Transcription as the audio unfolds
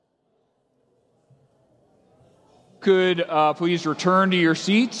Could please return to your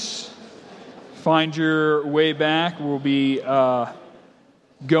seats, find your way back. We'll be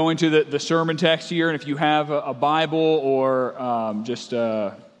going to the sermon text here, and if you have a Bible or just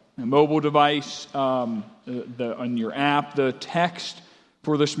a mobile device on your app, the text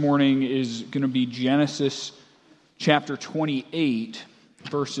for this morning is going to be Genesis chapter 28,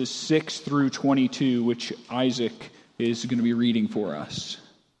 verses 6 through 22, which Isaac is going to be reading for us.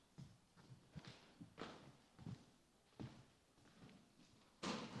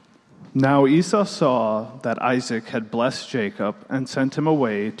 Now Esau saw that Isaac had blessed Jacob and sent him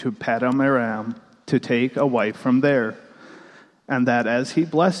away to Paddan Aram to take a wife from there, and that as he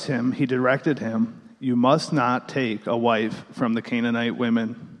blessed him, he directed him, "You must not take a wife from the Canaanite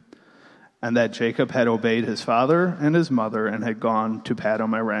women," and that Jacob had obeyed his father and his mother and had gone to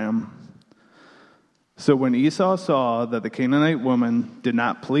Paddan Aram. So when Esau saw that the Canaanite woman did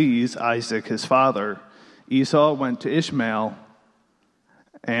not please Isaac his father, Esau went to Ishmael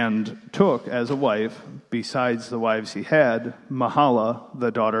and took as a wife, besides the wives he had, Mahalath, the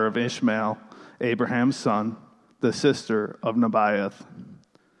daughter of Ishmael, Abraham's son, the sister of Nebaioth.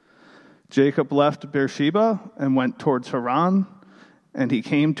 Jacob left Beersheba and went towards Haran, and he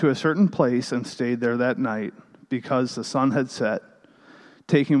came to a certain place and stayed there that night, because the sun had set.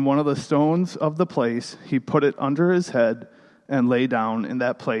 Taking one of the stones of the place, he put it under his head and lay down in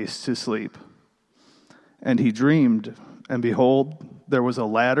that place to sleep. And he dreamed, and behold, there was a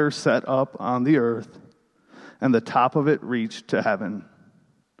ladder set up on the earth, and the top of it reached to heaven.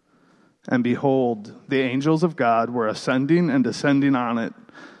 And behold, the angels of God were ascending and descending on it.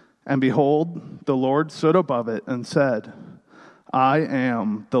 And behold, the Lord stood above it and said, "I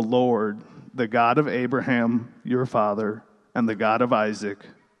am the Lord, the God of Abraham, your father, and the God of Isaac.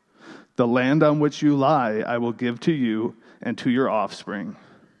 The land on which you lie I will give to you and to your offspring.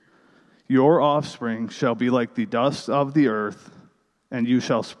 Your offspring shall be like the dust of the earth, and you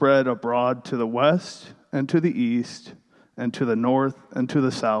shall spread abroad to the west and to the east and to the north and to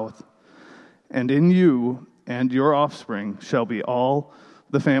the south. And in you and your offspring shall be all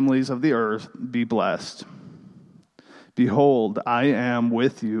the families of the earth be blessed. Behold, I am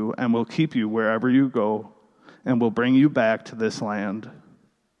with you and will keep you wherever you go, and will bring you back to this land.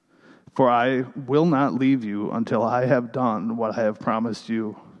 For I will not leave you until I have done what I have promised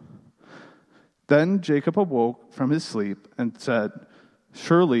you." Then Jacob awoke from his sleep and said,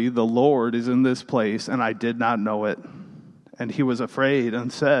 "Surely the Lord is in this place, and I did not know it." And he was afraid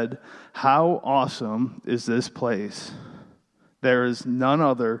and said, "How awesome is this place! This is none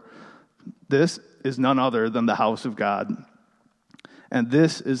other than the house of God, and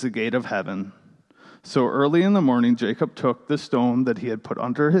this is the gate of heaven." So early in the morning Jacob took the stone that he had put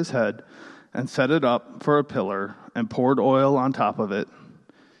under his head and set it up for a pillar and poured oil on top of it.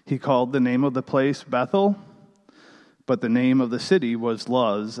 He called the name of the place Bethel, but the name of the city was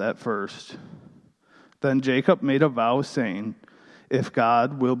Luz at first. Then Jacob made a vow, saying, "If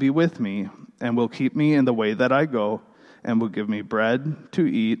God will be with me and will keep me in the way that I go, and will give me bread to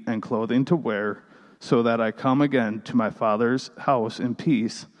eat and clothing to wear, so that I come again to my father's house in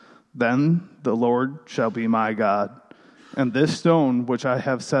peace, then the Lord shall be my God, and this stone which I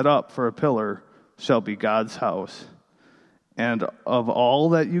have set up for a pillar shall be God's house. And of all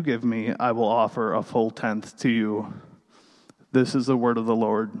that you give me, I will offer a full tenth to you." This is the word of the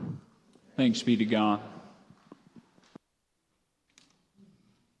Lord. Thanks be to God.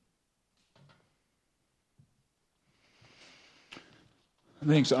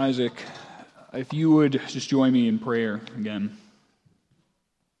 Thanks, Isaac. If you would just join me in prayer again.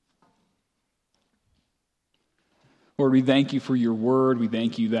 Lord, we thank you for your word. We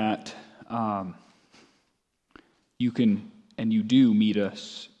thank you that you can and you do meet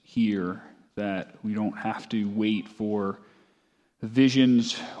us here, that we don't have to wait for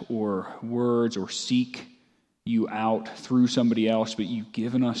visions or words or seek you out through somebody else, but you've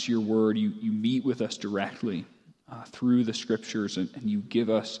given us your word. You meet with us directly through the scriptures, and you give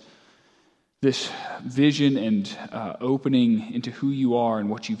us this vision and opening into who you are and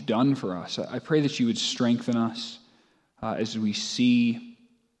what you've done for us. I pray that you would strengthen us as we see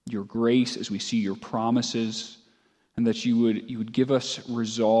your grace, as we see your promises, and that you would give us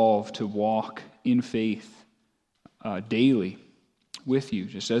resolve to walk in faith daily with you,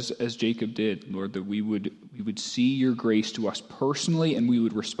 just as Jacob did, Lord, that we would see your grace to us personally, and we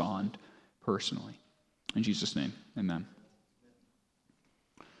would respond personally. In Jesus' name, amen.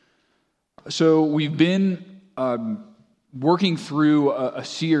 So we've been working through a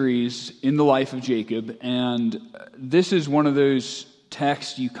series in the life of Jacob, and this is one of those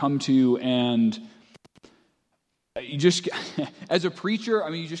texts you come to and you just, as a preacher,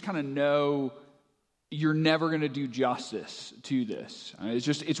 you just kind of know you're never going to do justice to this.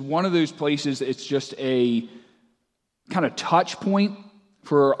 It's one of those places, it's just a kind of touch point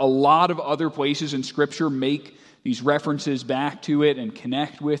for a lot of other places in Scripture make these references back to it and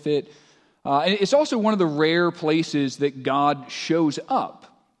connect with it. And it's also one of the rare places that God shows up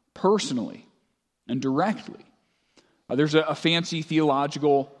personally and directly. There's a fancy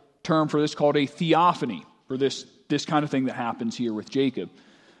theological term for this called a theophany, for this kind of thing that happens here with Jacob.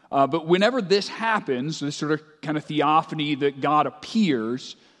 But whenever this happens, this sort of kind of theophany that God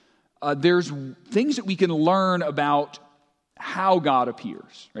appears, there's things that we can learn about how God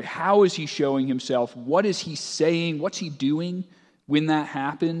appears. Right? How is he showing himself? What is he saying? What's he doing when that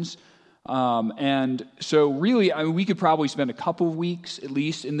happens? And so really, we could probably spend a couple of weeks at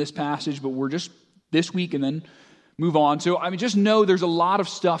least in this passage, but we're just this week and then move on. So just know there's a lot of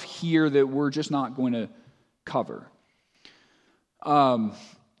stuff here that we're just not going to cover.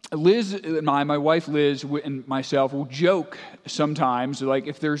 Liz and my wife Liz and myself will joke sometimes, like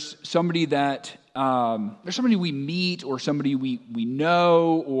if there's somebody that there's somebody we meet or somebody we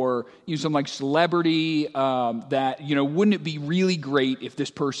know or some like celebrity that wouldn't it be really great if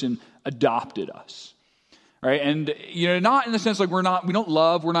this person adopted us, right? And not in the sense like we're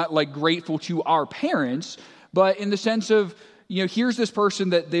not like grateful to our parents, but in the sense of here's this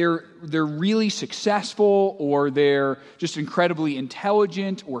person that they're really successful or they're just incredibly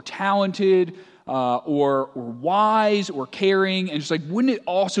intelligent or talented or wise or caring, and just like wouldn't it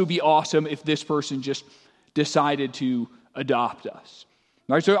also be awesome if this person just decided to adopt us?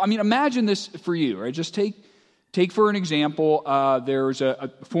 Right? So imagine this for you, right? Just take for an example, there's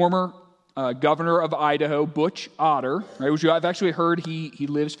a former governor of Idaho, Butch Otter, right? Which I've actually heard he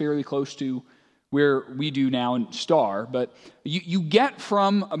lives fairly close to where we do now in Star, but you get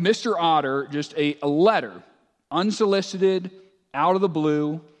from Mr. Otter just a letter, unsolicited, out of the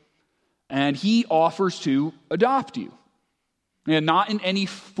blue, and he offers to adopt you. And not in any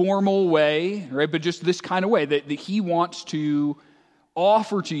formal way, right, but just this kind of way, that he wants to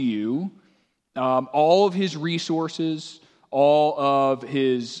offer to you all of his resources, all of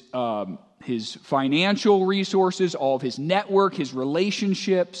his financial resources, all of his network, his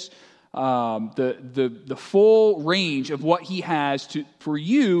relationships, the full range of what he has for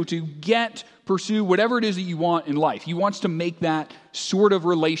you to pursue whatever it is that you want in life. He wants to make that sort of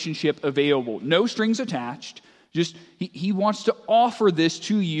relationship available. No strings attached. Just he wants to offer this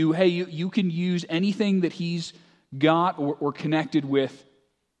to you. Hey, you can use anything that he's got or connected with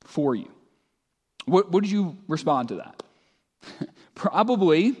for you. What did you respond to that?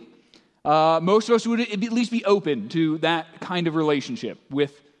 Probably most of us would at least be open to that kind of relationship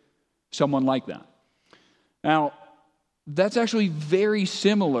with someone like that. Now, that's actually very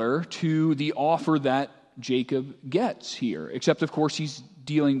similar to the offer that Jacob gets here, except, of course, he's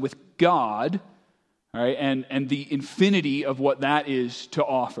dealing with God, all right, and the infinity of what that is to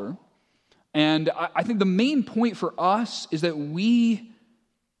offer. And I think the main point for us is that we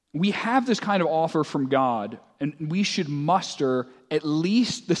have this kind of offer from God, and we should muster at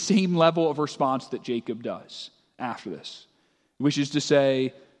least the same level of response that Jacob does after this, which is to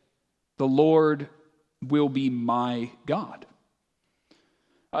say, the Lord will be my God.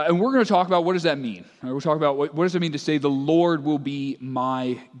 And we're going to talk about what does that mean. Right? We'll talk about what does it mean to say the Lord will be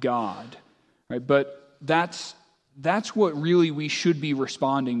my God. Right? But that's what really we should be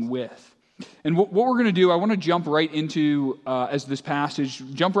responding with. And what we're going to do, I want to jump right into, as this passage,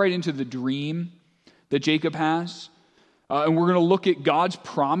 jump right into the dream that Jacob has. And we're going to look at God's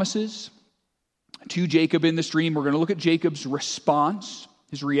promises to Jacob in this dream. We're going to look at Jacob's response,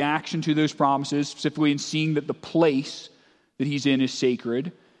 his reaction to those promises, specifically in seeing that the place that he's in is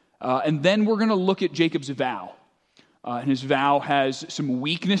sacred. And then we're going to look at Jacob's vow. And his vow has some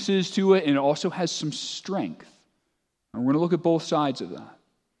weaknesses to it, and it also has some strength. And we're going to look at both sides of that.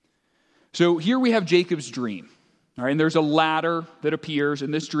 So here we have Jacob's dream. All right, and there's a ladder that appears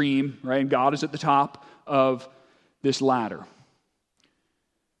in this dream, right? And God is at the top of this ladder.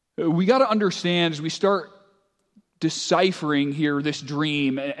 We got to understand as we start deciphering here this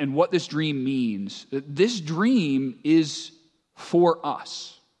dream and what this dream means, that this dream is for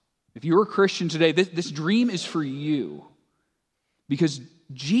us. If you're a Christian today, this dream is for you because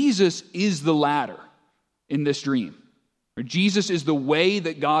Jesus is the ladder in this dream. Jesus is the way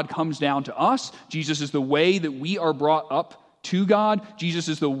that God comes down to us. Jesus is the way that we are brought up to God. Jesus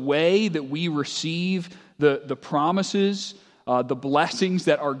is the way that we receive the promises, the blessings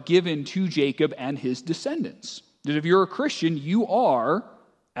that are given to Jacob and his descendants. That if you're a Christian, you are,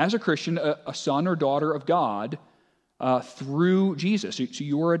 as a Christian, a son or daughter of God through Jesus. So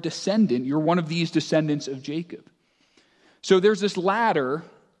you're a descendant. You're one of these descendants of Jacob. So there's this ladder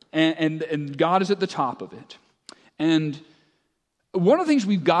and God is at the top of it. And one of the things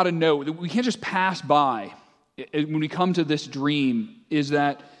we've got to know, that we can't just pass by when we come to this dream, is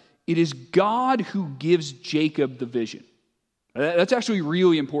that it is God who gives Jacob the vision. That's actually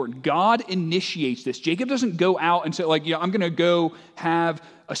really important. God initiates this. Jacob doesn't go out and say, like, I'm going to go have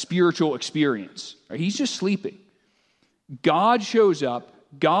a spiritual experience. He's just sleeping. God shows up.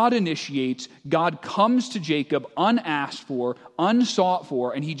 God initiates. God comes to Jacob unasked for, unsought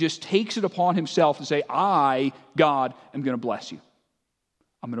for, and he just takes it upon himself to say, I, God, am going to bless you.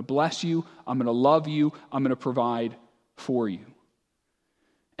 I'm going to bless you. I'm going to love you. I'm going to provide for you.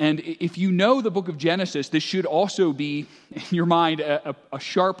 And if you know the book of Genesis, this should also be, in your mind, a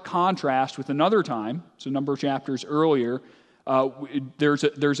sharp contrast with another time. It's a number of chapters earlier.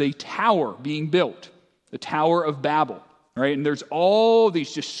 There's a tower being built, the Tower of Babel. Right? And there's all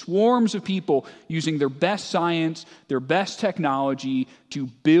these just swarms of people using their best science, their best technology to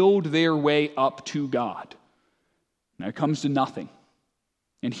build their way up to God. Now it comes to nothing.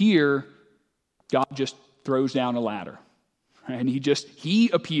 And here, God just throws down a ladder. And he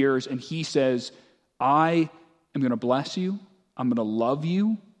appears and he says, I am going to bless you. I'm going to love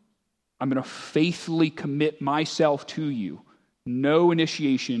you. I'm going to faithfully commit myself to you. No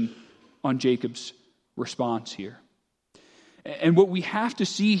initiation on Jacob's response here. And what we have to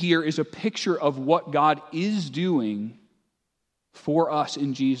see here is a picture of what God is doing for us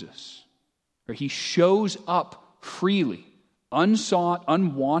in Jesus. He shows up freely, unsought,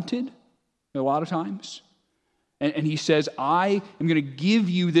 unwanted, a lot of times. And he says, I am going to give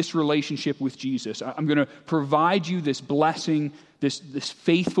you this relationship with Jesus. I'm going to provide you this blessing, this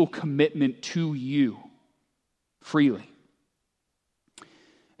faithful commitment to you freely.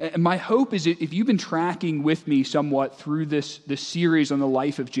 And my hope is that if you've been tracking with me somewhat through this series on the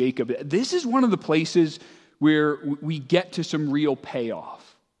life of Jacob, this is one of the places where we get to some real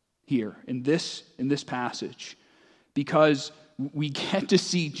payoff here in this passage, because we get to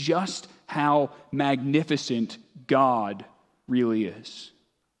see just how magnificent God really is.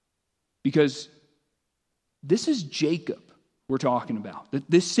 Because this is Jacob we're talking about.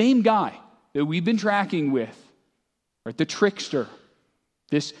 This same guy that we've been tracking with, right, the trickster,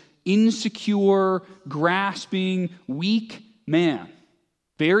 this insecure, grasping, weak man,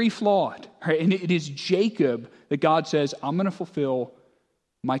 very flawed. Right? And it is Jacob that God says, I'm going to fulfill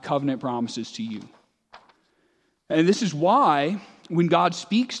my covenant promises to you. And this is why when God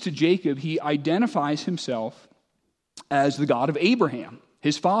speaks to Jacob, he identifies himself as the God of Abraham,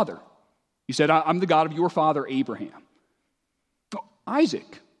 his father. He said, I'm the God of your father Abraham.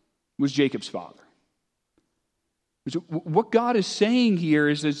 Isaac was Jacob's father. So what God is saying here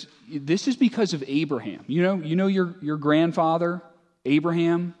is this is because of Abraham. You know your grandfather,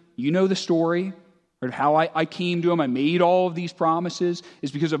 Abraham. You know the story, right? How I came to him. I made all of these promises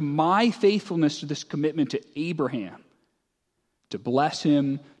is because of my faithfulness to this commitment to Abraham, to bless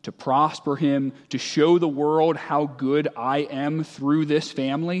him, to prosper him, to show the world how good I am through this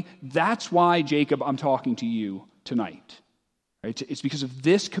family. That's why, Jacob, I'm talking to you tonight. Right? It's because of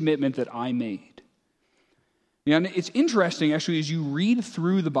this commitment that I made. And it's interesting, actually, as you read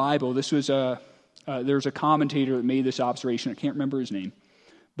through the Bible, there's a commentator that made this observation. I can't remember his name.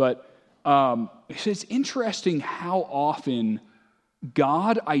 But it's interesting how often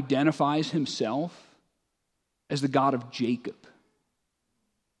God identifies himself as the God of Jacob.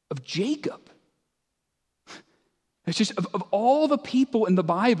 Of Jacob. It's just of all the people in the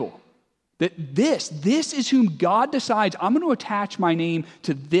Bible, that this is whom God decides, I'm going to attach my name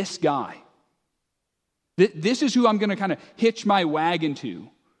to this guy. This is who I'm going to kind of hitch my wagon to,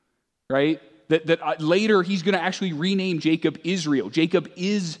 right? That later he's going to actually rename Jacob Israel. Jacob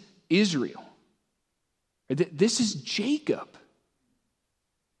is Israel. This is Jacob.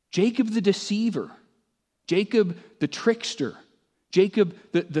 Jacob the deceiver. Jacob the trickster. Jacob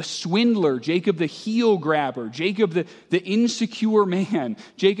the swindler. Jacob the heel grabber. Jacob the insecure man.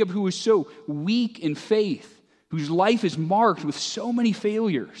 Jacob who is so weak in faith, whose life is marked with so many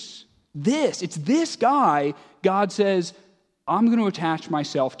failures. It's this guy, God says, I'm going to attach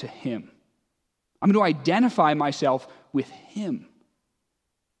myself to him. I'm going to identify myself with him.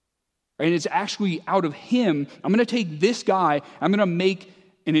 And it's actually out of him, I'm going to take this guy, I'm going to make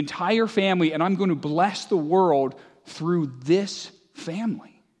an entire family, and I'm going to bless the world through this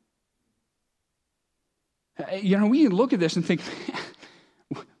family. We look at this and think,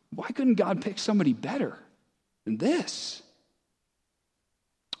 man, why couldn't God pick somebody better than this?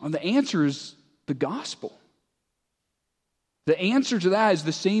 And the answer is the gospel. The answer to that is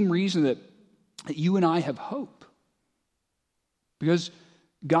the same reason that you and I have hope. Because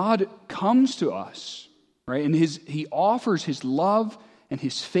God comes to us, right? And he offers his love and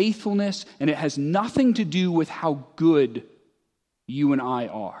his faithfulness, and it has nothing to do with how good you and I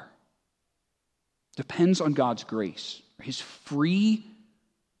are. It depends on God's grace, his free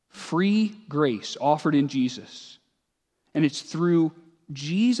grace offered in Jesus. And it's through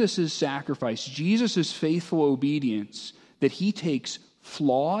Jesus' sacrifice, Jesus' faithful obedience, that he takes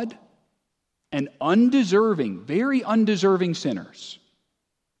flawed and undeserving, very undeserving sinners,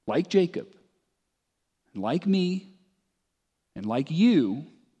 like Jacob, and like me, and like you,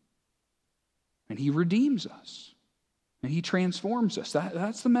 and he redeems us, and he transforms us.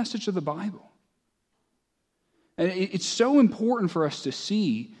 That's the message of the Bible. And it's so important for us to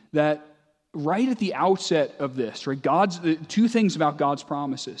see that right at the outset of this, right? Two things about God's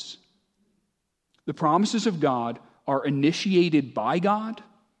promises. The promises of God are initiated by God,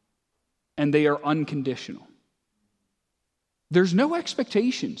 and they are unconditional. There's no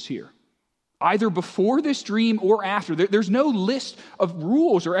expectations here, either before this dream or after. There's no list of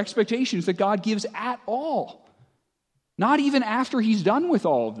rules or expectations that God gives at all. Not even after he's done with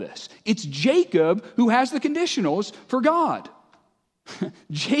all of this. It's Jacob who has the conditionals for God.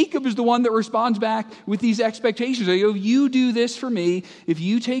 Jacob is the one that responds back with these expectations. If you do this for me, if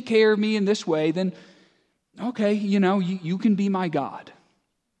you take care of me in this way, then okay, you can be my God.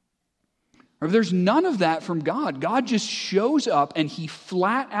 Or if there's none of that from God, God just shows up and he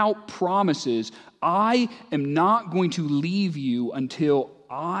flat out promises, I am not going to leave you until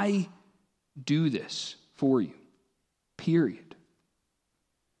I do this for you. Period.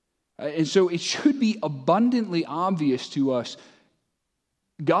 And so it should be abundantly obvious to us,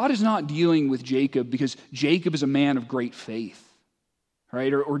 God is not dealing with Jacob because Jacob is a man of great faith,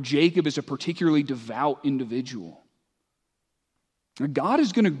 right? Or Jacob is a particularly devout individual. God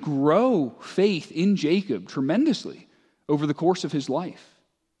is going to grow faith in Jacob tremendously over the course of his life.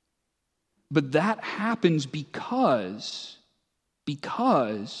 But that happens because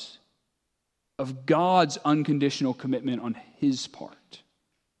of God's unconditional commitment on his part.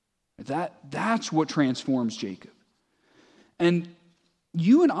 That's what transforms Jacob. And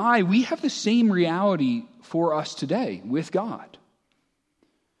you and I, we have the same reality for us today with God.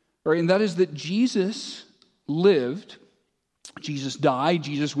 Right? And that is that Jesus lived, Jesus died,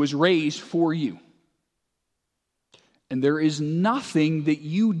 Jesus was raised for you. And there is nothing that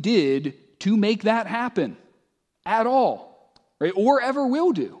you did to make that happen at all, right? Or ever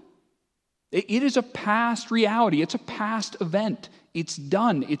will do. It is a past reality. It's a past event. It's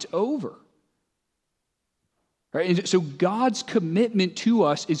done. It's over. Right? And so God's commitment to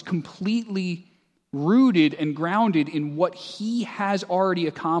us is completely rooted and grounded in what he has already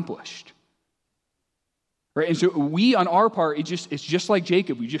accomplished. Right? And so we, on our part, it's just like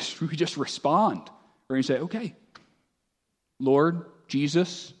Jacob. We just respond. Right? And say, okay, Lord,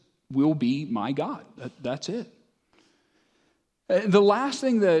 Jesus will be my God. That's it. The last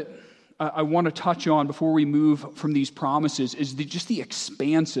thing that I want to touch on before we move from these promises is just the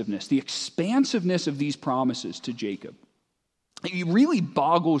expansiveness of these promises to Jacob. It really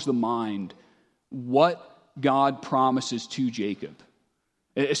boggles the mind what God promises to Jacob,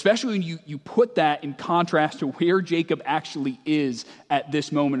 especially when you put that in contrast to where Jacob actually is at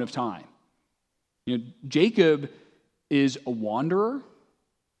this moment of time. Jacob is a wanderer.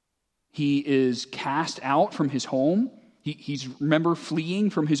 He is cast out from his home. He's, remember,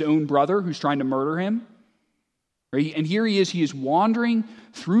 fleeing from his own brother who's trying to murder him. Right? And here he is wandering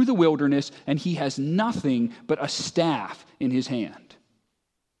through the wilderness, and he has nothing but a staff in his hand.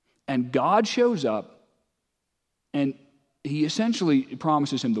 And God shows up, and he essentially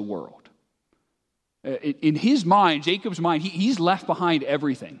promises him the world. In his mind, Jacob's mind, he's left behind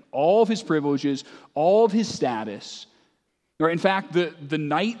everything. All of his privileges, all of his status. In fact, the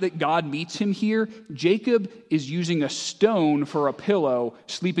night that God meets him here, Jacob is using a stone for a pillow,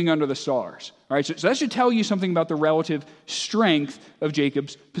 sleeping under the stars. All right, so that should tell you something about the relative strength of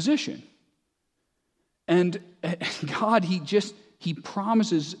Jacob's position. And God, he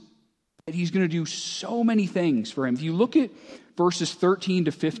promises that he's going to do so many things for him. If you look at verses 13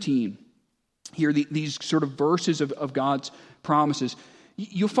 to 15, here, these sort of verses of God's promises,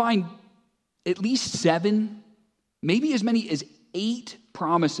 you'll find at least 7, maybe as many as 8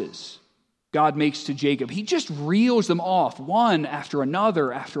 promises God makes to Jacob. He just reels them off, one after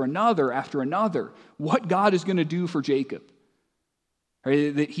another, after another, after another, what God is going to do for Jacob.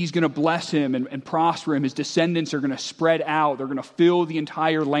 Right? That he's going to bless him and prosper him. His descendants are going to spread out. They're going to fill the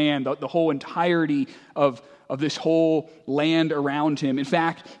entire land, the whole entirety of this whole land around him. In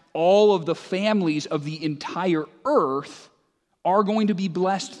fact, all of the families of the entire earth are going to be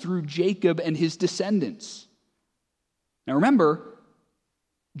blessed through Jacob and his descendants. Now remember,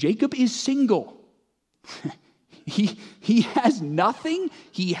 Jacob is single. He has nothing.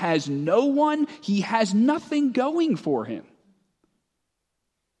 He has no one. He has nothing going for him.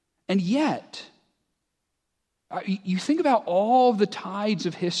 And yet, you think about all the tides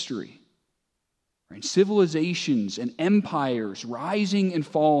of history, right? Civilizations and empires rising and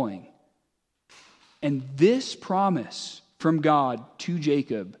falling. And this promise from God to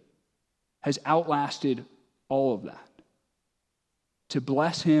Jacob has outlasted all of that, to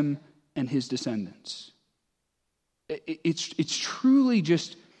bless him and his descendants. It's truly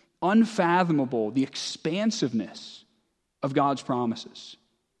just unfathomable, the expansiveness of God's promises.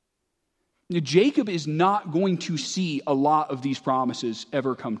 Jacob is not going to see a lot of these promises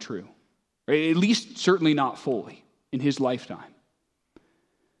ever come true, right? At least certainly not fully in his lifetime.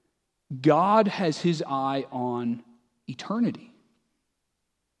 God has his eye on eternity.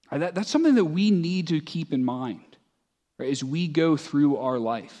 Right? That's something that we need to keep in mind, right, as we go through our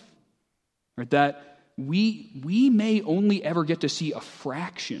life. Right? That we may only ever get to see a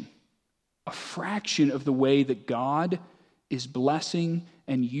fraction of the way that God is blessing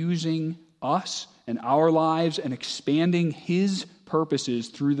and using us and our lives and expanding his purposes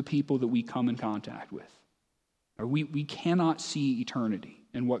through the people that we come in contact with. Or we cannot see eternity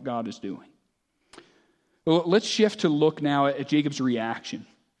and what God is doing. Well, let's shift to look now at Jacob's reaction,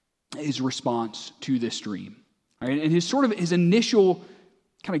 his response to this dream. All right? And his initial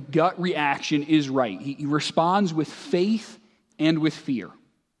kind of gut reaction is right. He responds with faith and with fear.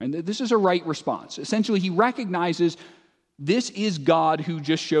 And this is a right response. Essentially, he recognizes this is God who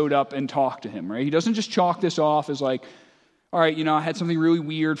just showed up and talked to him, right? He doesn't just chalk this off as like, all right, I had something really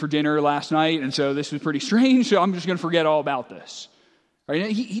weird for dinner last night, and so this was pretty strange, so I'm just going to forget all about this.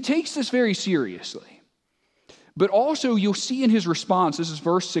 Right? He takes this very seriously. But also, you'll see in his response, this is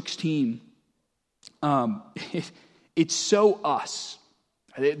verse 16, it's so us.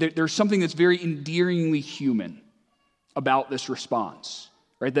 There's something that's very endearingly human about this response,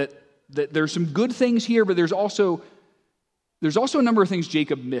 right? That there's some good things here, but there's also a number of things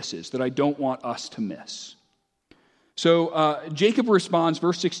Jacob misses that I don't want us to miss. So Jacob responds,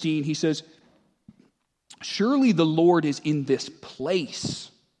 verse 16, he says, "Surely the Lord is in this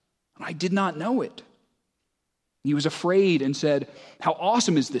place, and I did not know it." He was afraid and said, "How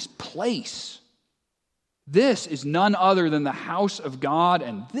awesome is this place? This is none other than the house of God,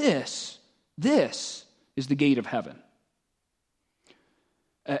 and this is the gate of heaven."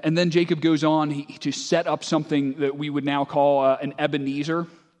 And then Jacob goes on to set up something that we would now call an Ebenezer.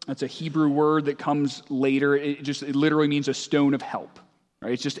 That's a Hebrew word that comes later. It literally means a stone of help.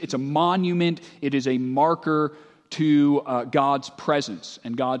 Right? It's a monument. It is a marker to God's presence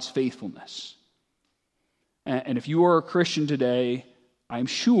and God's faithfulness. And if you are a Christian today, I'm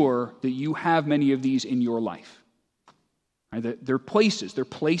sure that you have many of these in your life. Right? They're places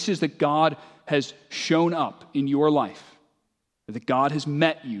that God has shown up in your life. That God has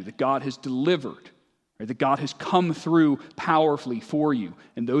met you, that God has delivered, right? That God has come through powerfully for you.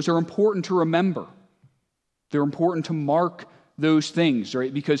 And those are important to remember. They're important to mark those things,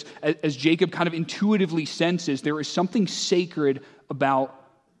 right? Because as Jacob kind of intuitively senses, there is something sacred about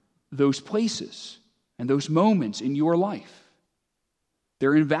those places and those moments in your life.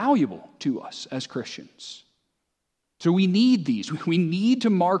 They're invaluable to us as Christians. So we need these. We need to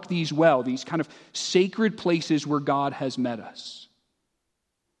mark these well, these kind of sacred places where God has met us.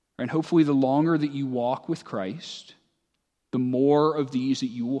 And hopefully the longer that you walk with Christ, the more of these that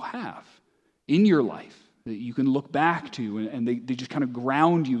you will have in your life that you can look back to, and they just kind of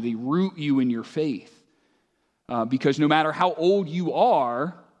ground you, they root you in your faith. Because no matter how old you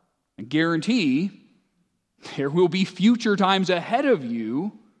are, I guarantee there will be future times ahead of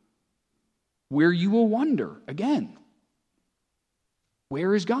you where you will wonder again,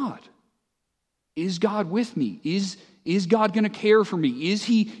 where is God? Is God with me? Is God going to care for me? Is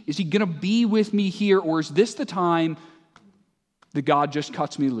he going to be with me here? Or is this the time that God just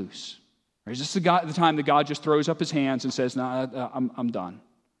cuts me loose? Or is this the time that God just throws up his hands and says, "No, I'm done"?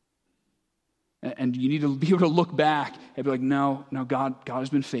 And you need to be able to look back and be like, no, God has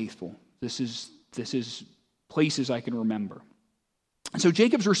been faithful. This is places I can remember. And so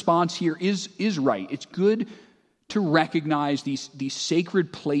Jacob's response here is right. It's good to recognize these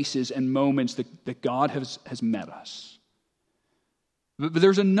sacred places and moments that God has met us. But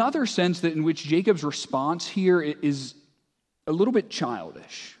there's another sense that in which Jacob's response here is a little bit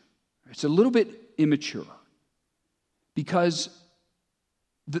childish. It's a little bit immature. Because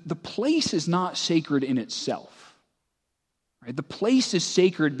the place is not sacred in itself. Right? The place is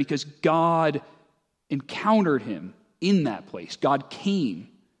sacred because God encountered him in that place. God came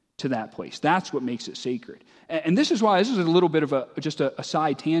to that place. That's what makes it sacred. And this is a little bit of just a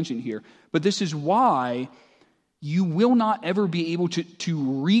side tangent here, but this is why you will not ever be able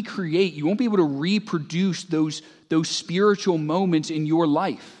to recreate, you won't be able to reproduce those spiritual moments in your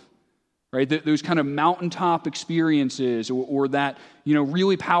life, right? Those kind of mountaintop experiences or that,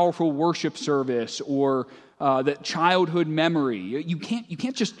 really powerful worship service or that childhood memory. You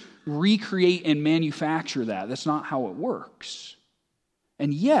can't just recreate and manufacture that. That's not how it works.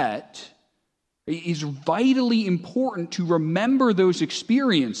 And yet, it is vitally important to remember those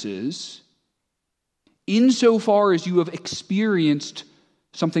experiences insofar as you have experienced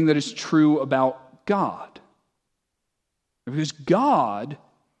something that is true about God. Because God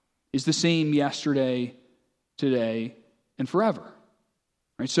is the same yesterday, today, and forever.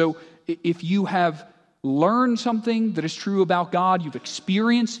 Right? So if you have learned something that is true about God, you've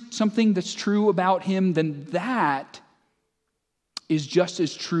experienced something that's true about Him, then that is just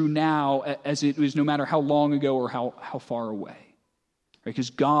as true now as it was no matter how long ago or how far away. Right? Because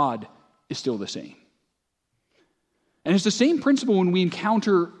God is still the same. And it's the same principle when we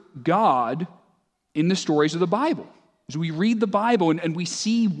encounter God in the stories of the Bible. As we read the Bible and we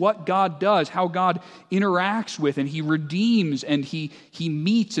see what God does, how God interacts with and He redeems and He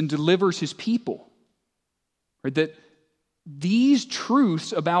meets and delivers His people. Right? That these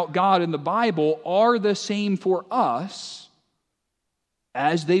truths about God in the Bible are the same for us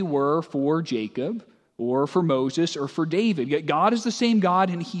as they were for Jacob or for Moses or for David. Yet God is the same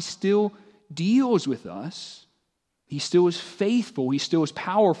God and He still deals with us. He still is faithful. He still is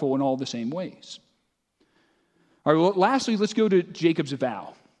powerful in all the same ways. All right, well, lastly, let's go to Jacob's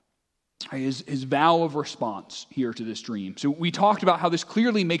vow. His vow of response here to this dream. So we talked about how this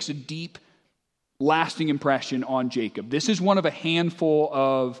clearly makes a deep, lasting impression on Jacob. This is one of a handful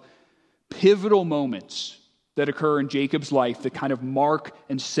of pivotal moments that occur in Jacob's life that kind of mark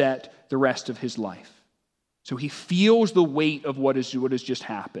and set the rest of his life. So he feels the weight of what has just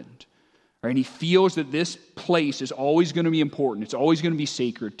happened. Right? And he feels that this place is always going to be important. It's always going to be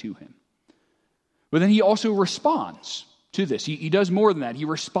sacred to him. But then he also responds to this. He does more than that. He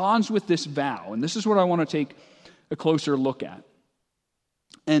responds with this vow. And this is what I want to take a closer look at.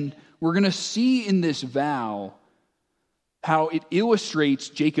 And we're going to see in this vow how it illustrates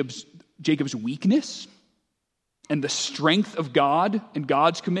Jacob's weakness and the strength of God and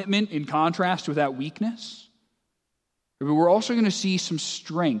God's commitment in contrast with that weakness. But we're also going to see some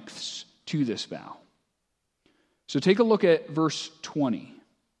strengths to this vow. So take a look at verse 20.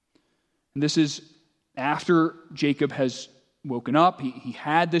 And this is after Jacob has woken up. He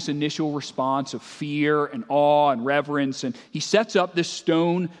had this initial response of fear and awe and reverence, and he sets up this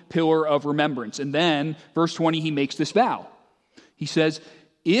stone pillar of remembrance. And then, verse 20, he makes this vow. He says,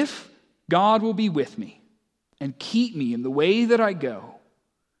 "If God will be with me and keep me in the way that I go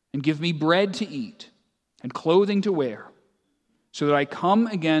and give me bread to eat and clothing to wear, so that I come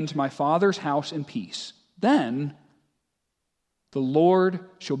again to my father's house in peace, then the Lord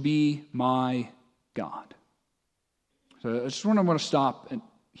shall be my God." So I just want to stop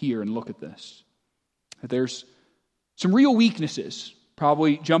here and look at this. There's some real weaknesses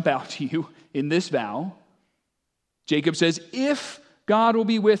probably jump out to you in this vow. Jacob says, if God will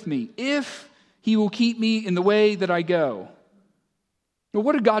be with me, if He will keep me in the way that I go. But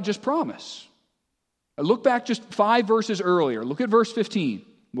what did God just promise? Look back just 5 verses earlier. Look at verse 15.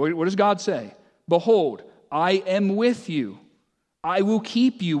 What does God say? "Behold, I am with you. I will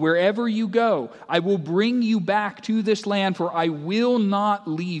keep you wherever you go. I will bring you back to this land, for I will not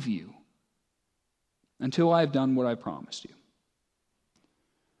leave you until I have done what I promised you."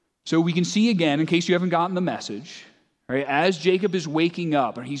 So we can see again, in case you haven't gotten the message, right, as Jacob is waking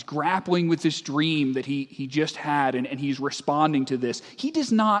up and he's grappling with this dream that he just had and he's responding to this, he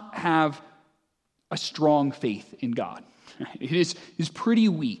does not have a strong faith in God. It is pretty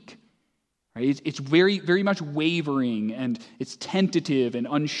weak. Right? It's very, very much wavering, and it's tentative and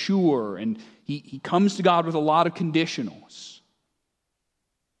unsure, and he comes to God with a lot of conditionals.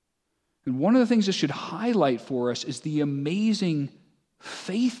 And one of the things this should highlight for us is the amazing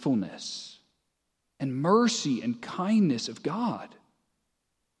faithfulness and mercy and kindness of God.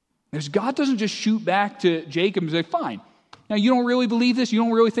 Because God doesn't just shoot back to Jacob and say, "Fine, now you don't really believe this? You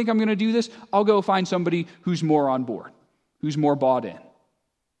don't really think I'm going to do this? I'll go find somebody who's more on board, who's more bought in."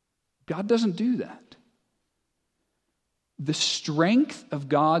 God doesn't do that. The strength of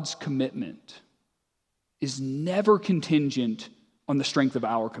God's commitment is never contingent on the strength of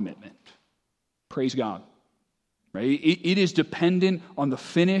our commitment. Praise God. Right? It is dependent on the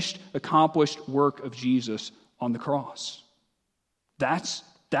finished, accomplished work of Jesus on the cross. That's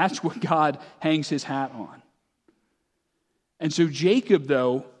what God hangs His hat on. And so Jacob,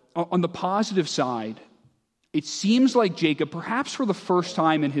 though, on the positive side, it seems like Jacob, perhaps for the first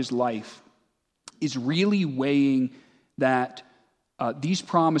time in his life, is really weighing that these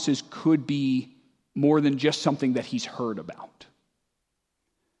promises could be more than just something that he's heard about.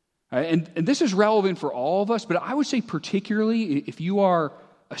 And this is relevant for all of us, but I would say particularly if you are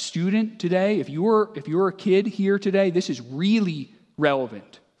a student today, if you're a kid here today, this is really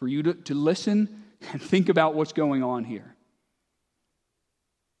relevant for you to listen and think about what's going on here.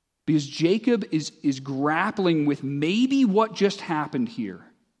 Because Jacob is grappling with maybe what just happened here.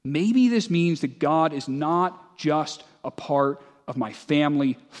 Maybe this means that God is not just a part of my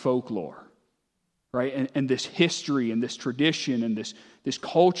family folklore, right? And this history and this tradition and this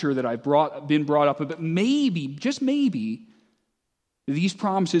culture that I've been brought up with. But maybe, just maybe, these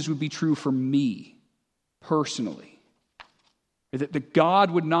promises would be true for me personally. That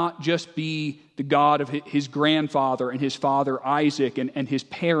God would not just be the God of his grandfather and his father Isaac and his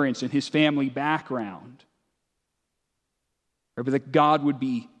parents and his family background. But that God would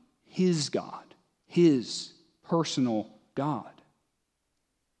be his God, his personal God.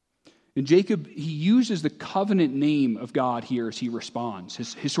 And Jacob, he uses the covenant name of God here as he responds.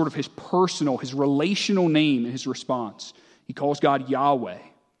 His sort of his personal, his relational name in his response. He calls God Yahweh.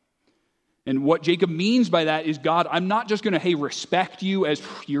 And what Jacob means by that is, God, I'm not just going to, respect you as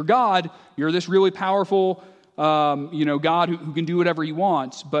your God. You're this really powerful, God who can do whatever he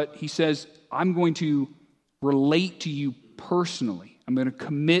wants. But he says, I'm going to relate to you personally. I'm going to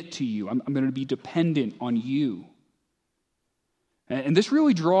commit to you. I'm going to be dependent on you. And this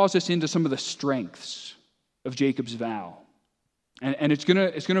really draws us into some of the strengths of Jacob's vow. And it's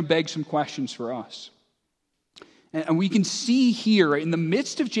going to beg some questions for us. And we can see here, in the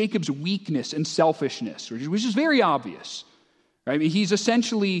midst of Jacob's weakness and selfishness, which is very obvious, right? I mean, he's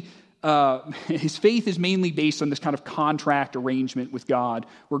essentially, his faith is mainly based on this kind of contract arrangement with God,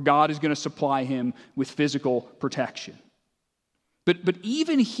 where God is going to supply him with physical protection. But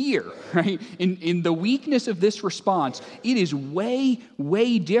even here, right, in the weakness of this response, it is way,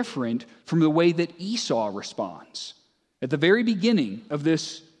 way different from the way that Esau responds. At the very beginning of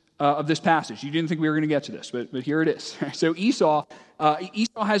this passage. You didn't think we were going to get to this, but here it is. So Esau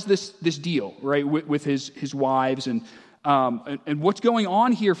has this deal, right, with his wives, and what's going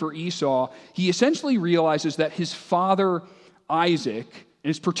on here for Esau? He essentially realizes that his father Isaac, and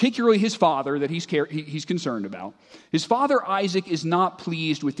it's particularly his father that he's concerned about. His father Isaac is not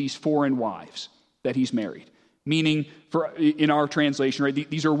pleased with these foreign wives that he's married. Meaning, in our translation, right,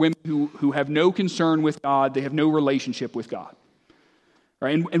 these are women who have no concern with God. They have no relationship with God.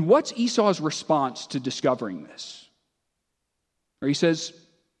 Right? And what's Esau's response to discovering this? Or he says,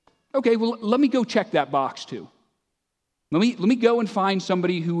 okay, well, let me go check that box too. Let me go and find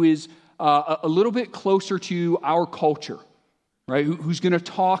somebody who is a little bit closer to our culture, right? Who's going to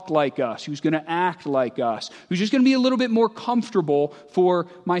talk like us, who's going to act like us, who's just going to be a little bit more comfortable for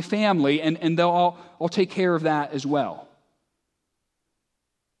my family, and I'll take care of that as well.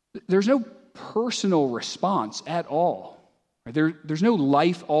 There's no personal response at all. There's no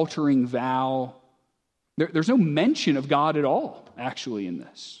life-altering vow. There's no mention of God at all, actually, in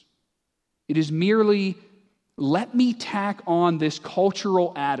this. It is merely, let me tack on this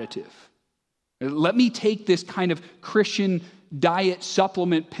cultural additive. Let me take this kind of Christian diet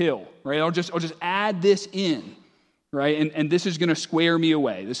supplement pill, right? I'll just add this in, right? And this is going to square me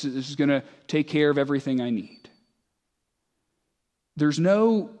away. This is going to take care of everything I need. There's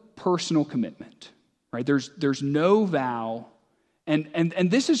no personal commitment, right? There's no vow. And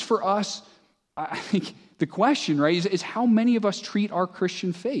this is for us, I think the question, right, is how many of us treat our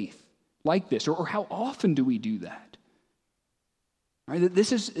Christian faith like this, or how often do we do that? Right? That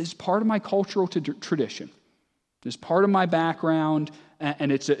this is part of my cultural tradition. It's part of my background,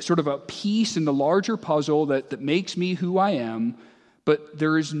 and it's sort of a piece in the larger puzzle that makes me who I am, but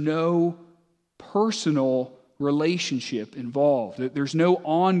there is no personal relationship involved. There's no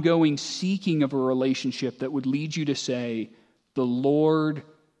ongoing seeking of a relationship that would lead you to say, the Lord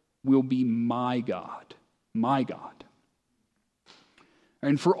will be my God, my God.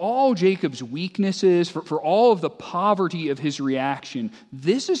 And for all Jacob's weaknesses, for all of the poverty of his reaction,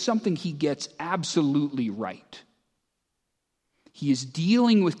 this is something he gets absolutely right. He is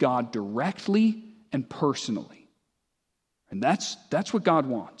dealing with God directly and personally. And that's what God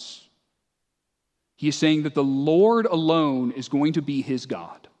wants. He is saying that the Lord alone is going to be his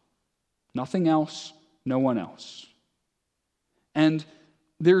God. Nothing else, no one else. And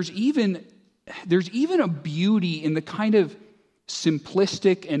there's even a beauty in the kind of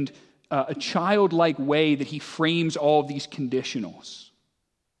simplistic and a childlike way that he frames all of these conditionals.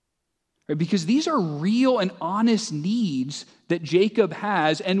 Right? Because these are real and honest needs that Jacob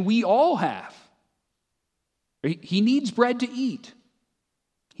has, and we all have. Right? He needs bread to eat.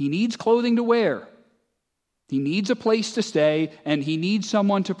 He needs clothing to wear. He needs a place to stay, and he needs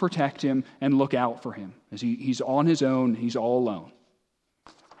someone to protect him and look out for him. As he's on his own, he's all alone.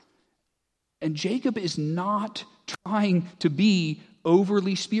 And Jacob is not trying to be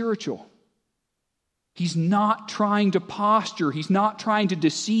overly spiritual. He's not trying to posture. He's not trying to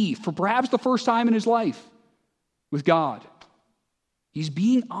deceive for perhaps the first time in his life with God. He's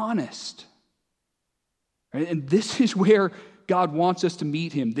being honest. Right? And this is where God wants us to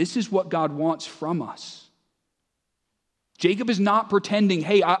meet him. This is what God wants from us. Jacob is not pretending,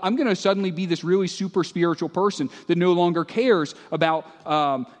 hey, I'm going to suddenly be this really super spiritual person that no longer cares about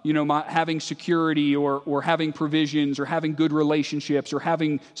my having security or having provisions or having good relationships or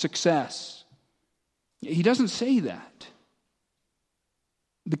having success. He doesn't say that.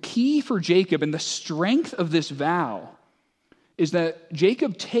 The key for Jacob and the strength of this vow is that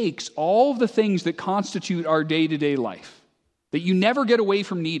Jacob takes all of the things that constitute our day-to-day life, that you never get away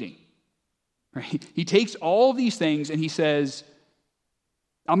from needing. Right? He takes all of these things and he says,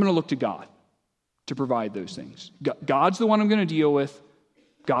 I'm going to look to God to provide those things. God's the one I'm going to deal with.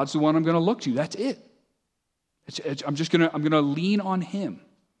 God's the one I'm going to look to. That's it. I'm going to lean on him.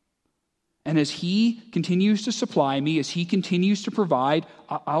 And as he continues to supply me, as he continues to provide,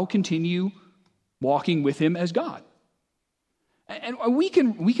 I'll continue walking with him as God. And we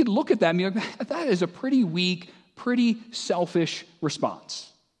could look at that and be like, that is a pretty weak, pretty selfish response.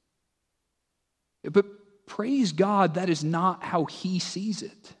 But praise God, that is not how he sees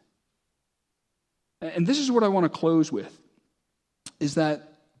it. And this is what I want to close with, is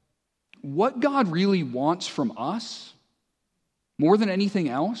that what God really wants from us, more than anything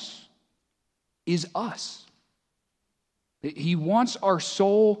else, is us. He wants our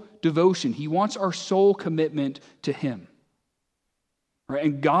soul devotion. He wants our soul commitment to him. Right?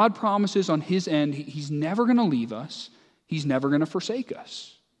 And God promises on his end, he's never going to leave us. He's never going to forsake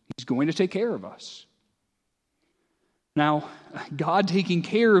us. He's going to take care of us. Now, God taking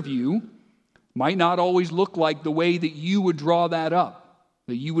care of you might not always look like the way that you would draw that up,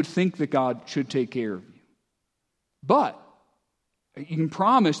 that you would think that God should take care of you. But you can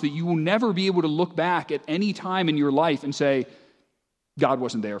promise that you will never be able to look back at any time in your life and say, God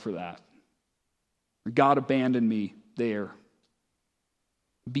wasn't there for that. Or God abandoned me there.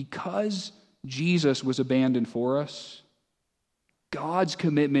 Because Jesus was abandoned for us, God's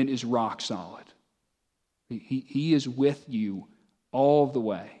commitment is rock solid. He is with you all the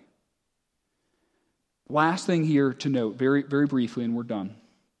way. Last thing here to note, very, very briefly, and we're done,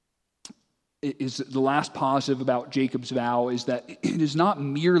 is the last positive about Jacob's vow is that it is not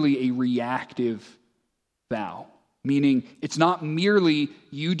merely a reactive vow, meaning it's not merely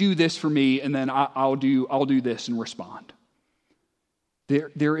you do this for me and then I'll do this and respond.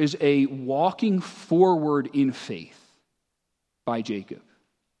 There is a walking forward in faith by Jacob.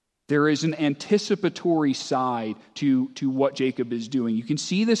 There is an anticipatory side to what Jacob is doing. You can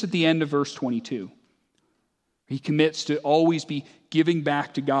see this at the end of verse 22. He commits to always be giving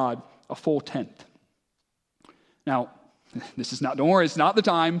back to God a full tenth. Now, don't worry, it's not the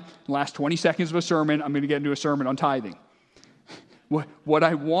time. The last 20 seconds of a sermon, I'm going to get into a sermon on tithing. What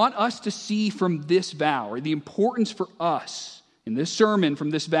I want us to see from this vow, or the importance for us in this sermon from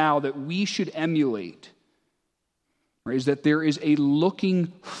this vow that we should emulate, right, is that there is a looking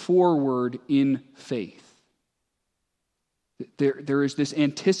forward in faith. There is this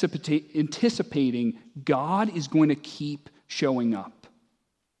anticipating God is going to keep showing up.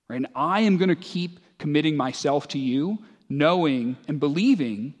 Right? And I am going to keep committing myself to you, knowing and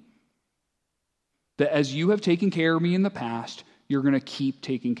believing that as you have taken care of me in the past, you're going to keep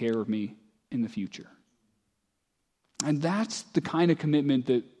taking care of me in the future. And that's the kind of commitment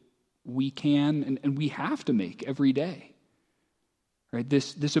that we can and we have to make every day. Right?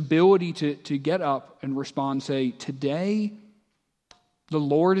 This ability to get up and respond, say, today, the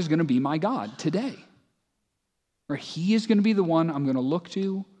Lord is going to be my God. Today. Right? He is going to be the one I'm going to look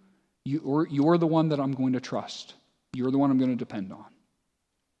to. You're the one that I'm going to trust. You're the one I'm going to depend on.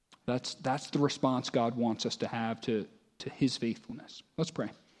 That's the response God wants us to have to his faithfulness. Let's pray.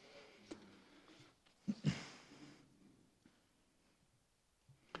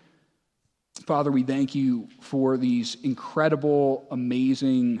 Father, we thank you for these incredible,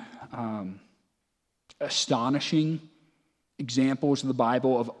 amazing, astonishing examples of the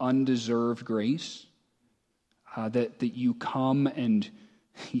Bible of undeserved grace, that you come and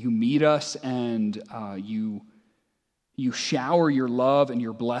you meet us and you shower your love and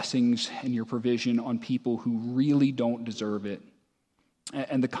your blessings and your provision on people who really don't deserve it,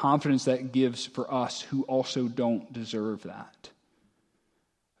 and the confidence that gives for us who also don't deserve that.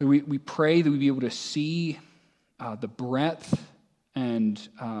 We pray that we be able to see the breadth and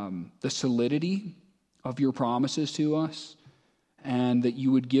the solidity of your promises to us, and that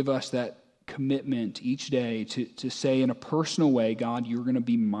you would give us that commitment each day to say in a personal way, God, you're going to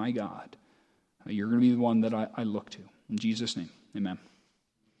be my God. You're going to be the one that I look to. In Jesus' name, amen.